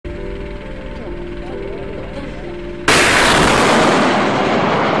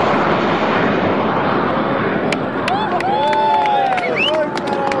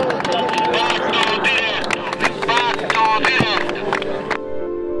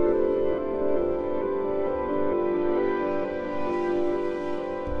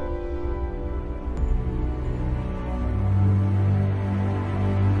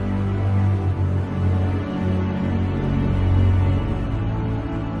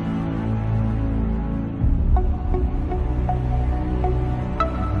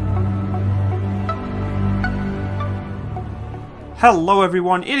Hello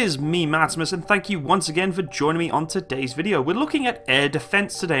everyone, it is me Matsimus and thank you once again for joining me on today's video. We're looking at air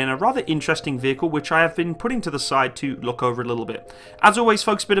defense today and a rather interesting vehicle which I have been putting to the side to look over a little bit. As always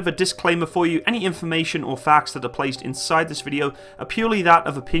folks, a bit of a disclaimer for you, any information or facts that are placed inside this video are purely that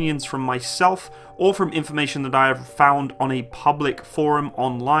of opinions from myself or from information that I have found on a public forum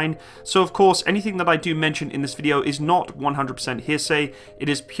online. So of course, anything that I do mention in this video is not 100% hearsay, it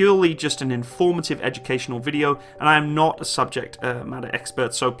is purely just an informative educational video and I am not a subject matter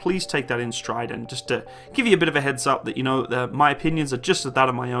expert, so please take that in stride and just to give you a bit of a heads up that, you know, my opinions are just that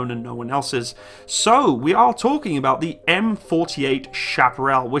of my own and no one else's. So we are talking about the M48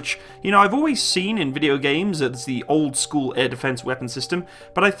 Chaparral, which, you know, I've always seen in video games as the old school air defense weapon system,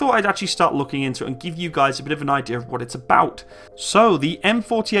 but I thought I'd actually start looking into it and give you guys a bit of an idea of what it's about. So the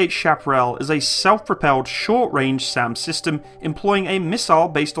M48 Chaparral is a self-propelled short-range SAM system employing a missile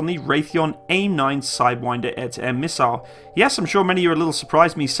based on the Raytheon AIM-9 Sidewinder air-to-air missile. Yes, I'm sure many of you are a little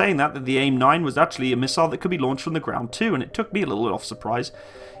surprised me saying that the AIM-9 was actually a missile that could be launched from the ground too, and it took me a little bit off surprise.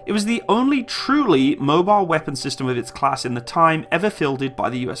 It was the only truly mobile weapon system of its class in the time ever fielded by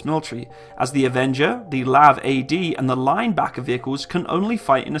the US military, as the Avenger, the LAV-AD and the Linebacker vehicles can only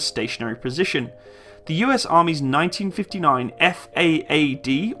fight in a stationary position. The US Army's 1959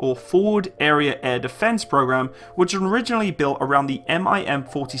 FAAD, or Forward Area Air Defense program, was originally built around the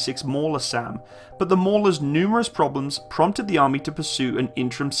MIM-46 Mauler SAM, but the Mauler's numerous problems prompted the Army to pursue an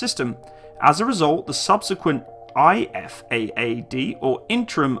interim system. As a result, the subsequent IFAAD, or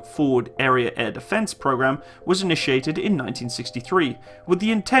Interim Forward Area Air Defense program, was initiated in 1963, with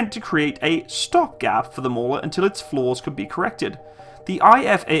the intent to create a stopgap for the Mauler until its flaws could be corrected. The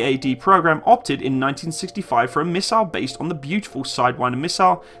IFAAD program opted in 1965 for a missile based on the beautiful Sidewinder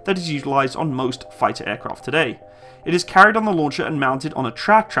missile that is utilized on most fighter aircraft today. It is carried on the launcher and mounted on a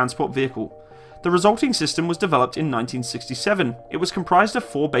tracked transport vehicle. The resulting system was developed in 1967. It was comprised of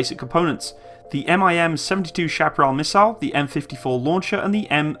four basic components: the MIM-72 Chaparral Missile, the M54 launcher, and the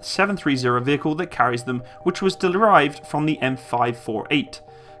M730 vehicle that carries them, which was derived from the M548.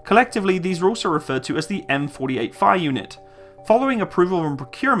 Collectively, these are also referred to as the M48 Fire Unit. Following approval and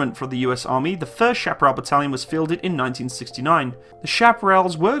procurement from the US Army, the 1st Chaparral Battalion was fielded in 1969. The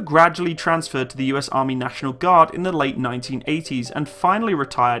Chaparrals were gradually transferred to the US Army National Guard in the late 1980s and finally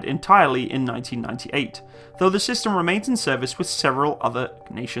retired entirely in 1998, though the system remains in service with several other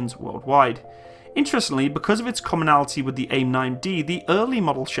nations worldwide. Interestingly, because of its commonality with the AIM-9D, the early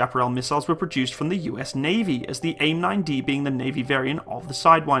model Chaparral missiles were produced from the US Navy, as the AIM-9D being the Navy variant of the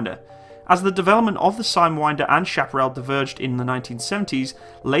Sidewinder. As the development of the Sidewinder and Chaparral diverged in the 1970s,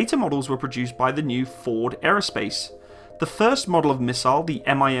 later models were produced by the new Ford Aerospace. The first model of missile, the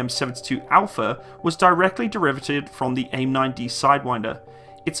MIM-72 Alpha, was directly derivative from the AIM-9D Sidewinder.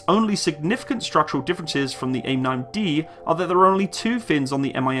 Its only significant structural differences from the AIM-9D are that there are only two fins on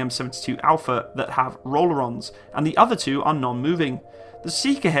the MIM-72 Alpha that have roll-ons, and the other two are non-moving. The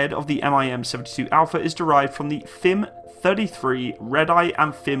seeker head of the MIM-72 Alpha is derived from the FIM-33 Red-Eye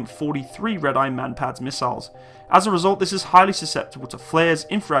and FIM-43 Red-Eye MANPADS missiles. As a result, this is highly susceptible to flares,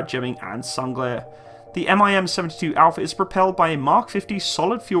 infrared jamming and sun glare. The MIM-72 Alpha is propelled by a Mark 50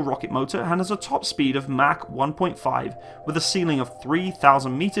 solid fuel rocket motor and has a top speed of Mach 1.5 with a ceiling of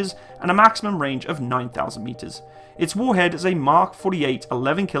 3,000 meters and a maximum range of 9,000 meters. Its warhead is a Mark 48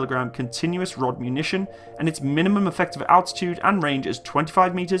 11kg continuous rod munition, and its minimum effective altitude and range is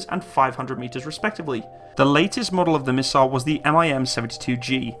 25 meters and 500 meters respectively. The latest model of the missile was the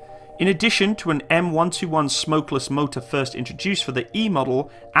MIM-72G. In addition to an M121 Smokeless motor first introduced for the E model,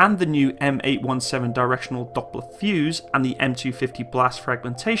 and the new M817 directional Doppler fuse and the M250 blast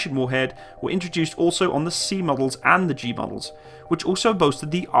fragmentation warhead were introduced also on the C models and the G models, which also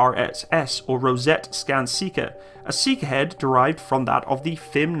boasted the RSS, or Rosette Scan Seeker, a seeker head derived from that of the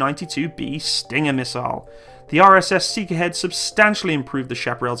FIM-92B Stinger missile. The RSS seeker head substantially improved the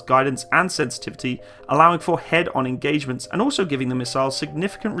Chaparral's guidance and sensitivity, allowing for head-on engagements and also giving the missile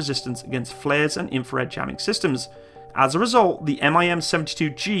significant resistance against flares and infrared jamming systems. As a result, the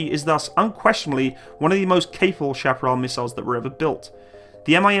MIM-72G is thus unquestionably one of the most capable Chaparral missiles that were ever built.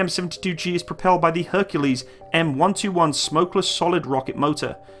 The MIM-72G is propelled by the Hercules M121 Smokeless solid rocket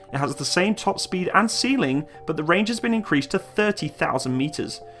motor. It has the same top speed and ceiling, but the range has been increased to 30,000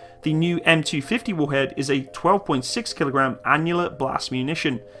 meters. The new M250 warhead is a 12.6kg annular blast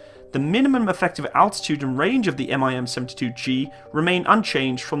munition. The minimum effective altitude and range of the MIM-72G remain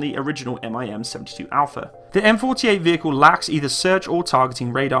unchanged from the original MIM-72 Alpha. The M48 vehicle lacks either search or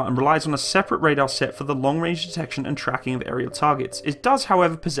targeting radar and relies on a separate radar set for the long-range detection and tracking of aerial targets. It does,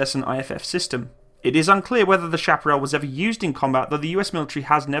 however, possess an IFF system. It is unclear whether the Chaparral was ever used in combat, though the US military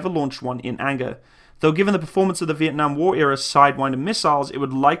has never launched one in anger. though given the performance of the Vietnam War era Sidewinder missiles, it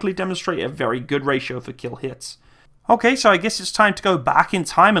would likely demonstrate a very good ratio for kill hits. Okay, so I guess it's time to go back in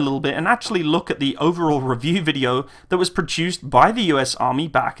time a little bit and actually look at the overall review video that was produced by the US Army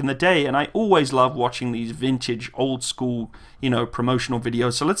back in the day, and I always love watching these vintage, old school, promotional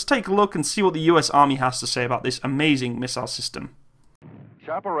videos. So let's take a look and see what the US Army has to say about this amazing missile system.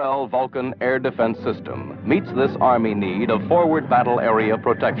 Chaparral Vulcan Air Defense System meets this Army need of forward battle area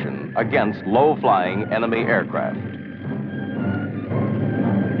protection against low-flying enemy aircraft.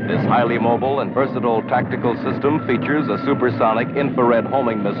 This highly mobile and versatile tactical system features a supersonic infrared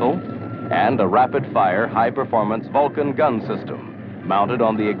homing missile and a rapid-fire, high-performance Vulcan gun system mounted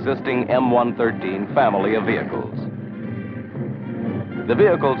on the existing M163 family of vehicles. The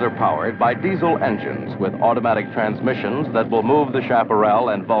vehicles are powered by diesel engines with automatic transmissions that will move the Chaparral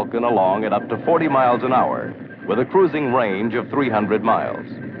and Vulcan along at up to 40 miles an hour with a cruising range of 300 miles.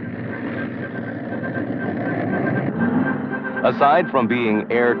 Aside from being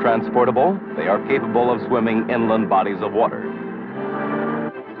air transportable, they are capable of swimming inland bodies of water.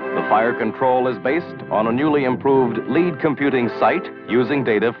 The fire control is based on a newly improved lead computing site using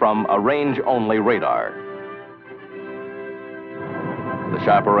data from a range-only radar. The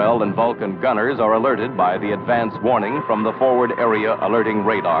Chaparral and Vulcan gunners are alerted by the advance warning from the Forward Area Alerting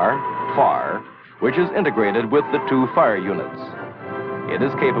Radar, FAR, which is integrated with the two fire units. It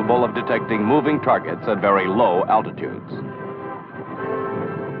is capable of detecting moving targets at very low altitudes.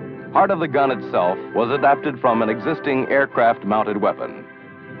 Part of the gun itself was adapted from an existing aircraft-mounted weapon.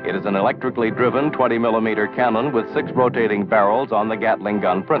 It is an electrically driven 20mm cannon with 6 rotating barrels on the Gatling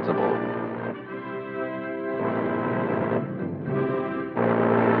gun principle.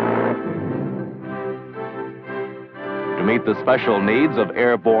 To meet the special needs of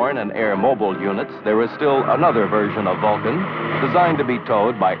airborne and air mobile units, there is still another version of Vulcan designed to be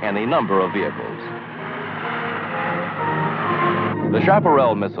towed by any number of vehicles. The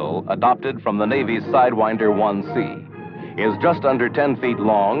Chaparral Missile, adopted from the Navy's Sidewinder 1C, is just under 10 feet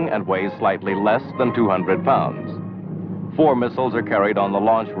long and weighs slightly less than 200 pounds. 4 missiles are carried on the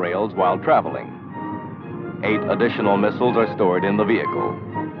launch rails while traveling. 8 additional missiles are stored in the vehicle.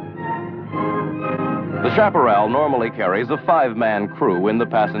 The Chaparral normally carries a 5-man crew in the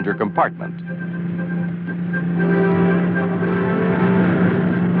passenger compartment.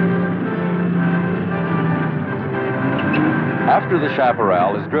 After the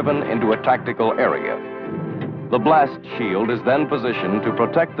Chaparral is driven into a tactical area, the blast shield is then positioned to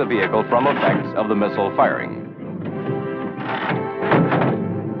protect the vehicle from effects of the missile firing.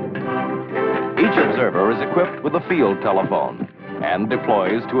 Each observer is equipped with a field telephone and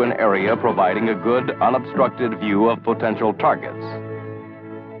deploys to an area providing a good, unobstructed view of potential targets.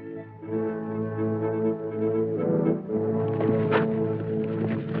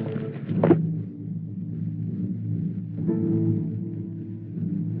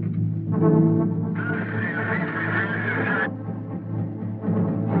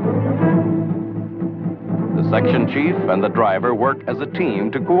 Section chief and the driver work as a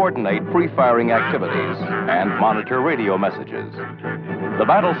team to coordinate pre-firing activities and monitor radio messages. The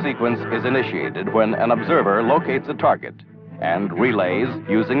battle sequence is initiated when an observer locates a target and relays,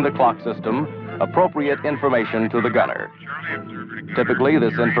 using the clock system, appropriate information to the gunner. Typically,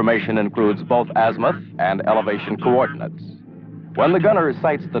 this information includes both azimuth and elevation coordinates. When the gunner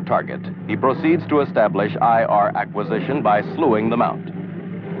sights the target, he proceeds to establish IR acquisition by slewing the mount.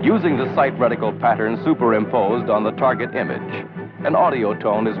 Using the sight reticle pattern superimposed on the target image, an audio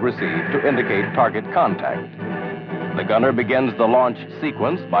tone is received to indicate target contact. The gunner begins the launch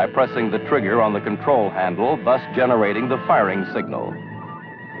sequence by pressing the trigger on the control handle, thus generating the firing signal.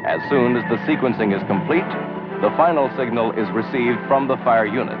 As soon as the sequencing is complete, the final signal is received from the fire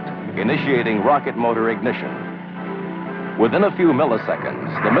unit, initiating rocket motor ignition. Within a few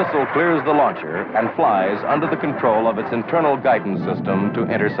milliseconds, the missile clears the launcher and flies under the control of its internal guidance system to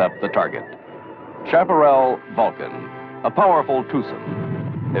intercept the target. Chaparral Vulcan, a powerful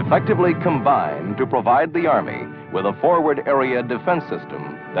twosome, effectively combined to provide the Army with a forward area defense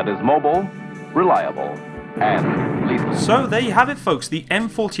system that is mobile, reliable, and lethal. So there you have it, folks, the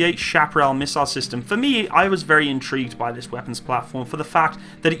M48 Chaparral missile system. For me, I was very intrigued by this weapons platform for the fact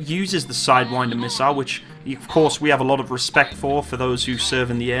that it uses the Sidewinder missile, which of course we have a lot of respect for those who serve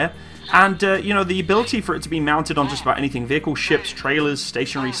in the air. And, you know, the ability for it to be mounted on just about anything, vehicles, ships, trailers,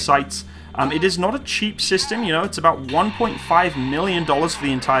 stationary sites. It is not a cheap system, you know, it's about $1.5 million for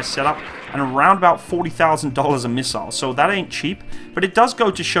the entire setup and around about $40,000 a missile, so that ain't cheap, but it does go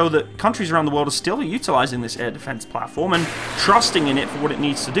to show that countries around the world are still utilizing this air defense platform and trusting in it for what it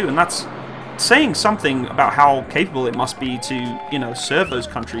needs to do, and that's, saying something about how capable it must be to, you know, serve those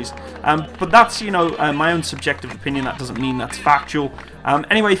countries. But that's, you know, my own subjective opinion. That doesn't mean that's factual.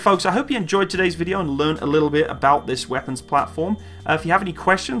 Anyway, folks, I hope you enjoyed today's video and learned a little bit about this weapons platform. If you have any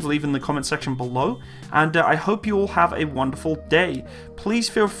questions, leave in the comment section below, and I hope you all have a wonderful day. Please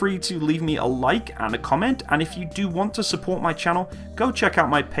feel free to leave me a like and a comment, and if you do want to support my channel, go check out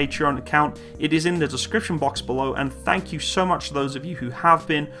my Patreon account. It is in the description box below, and thank you so much to those of you who have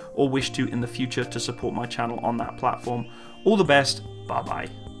been or wish to in the future to support my channel on that platform. All the best.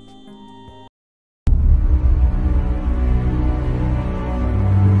 Bye-bye.